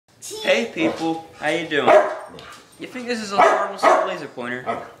Hey people, how you doing? You think this is a harmless laser pointer?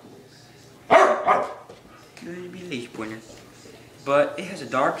 Going to be a laser pointer. But it has a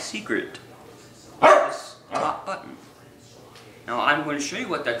dark secret. This top button. Now I'm going to show you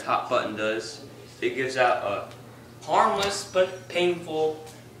what that top button does. It gives out a harmless but painful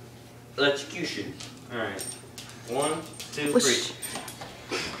electrocution. Alright. 1, 2, 3.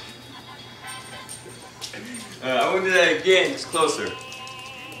 I'm going to do that again, just closer.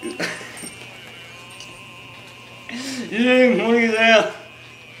 Yeah, look at that.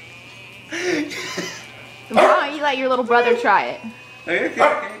 Why don't you let your little brother try it?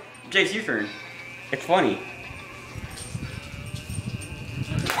 Okay. Jace, your turn. It's funny.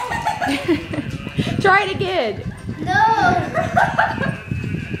 Try it again. No.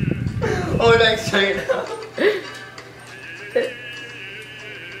 Oh, next time.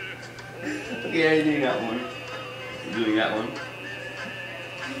 Okay, I'm doing that one. I'm doing that one.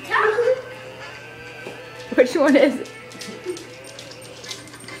 Which one is it?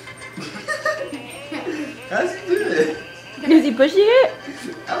 How's he doing it? Is he pushing it?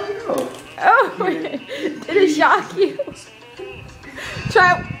 I don't know. Oh, did it shock you?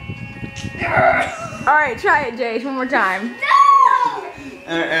 Try it. Alright, try it, Jace, one more time. No.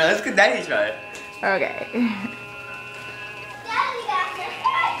 Alright, let's get Daddy try it. Okay. Daddy got the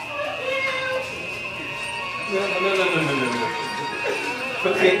fight for you. No. I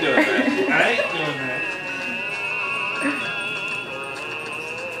ain't doing that. I ain't doing that.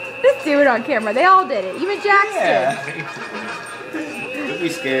 Let's do it on camera. They all did it. Even Jax did. Don't be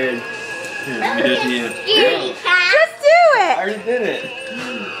scared. Here, let me do it to you. Scaredy cat. Just do I it. already did it.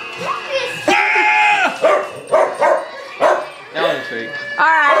 Don't be a scaredy That one's fake.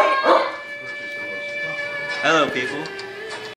 Alright. Hello, people.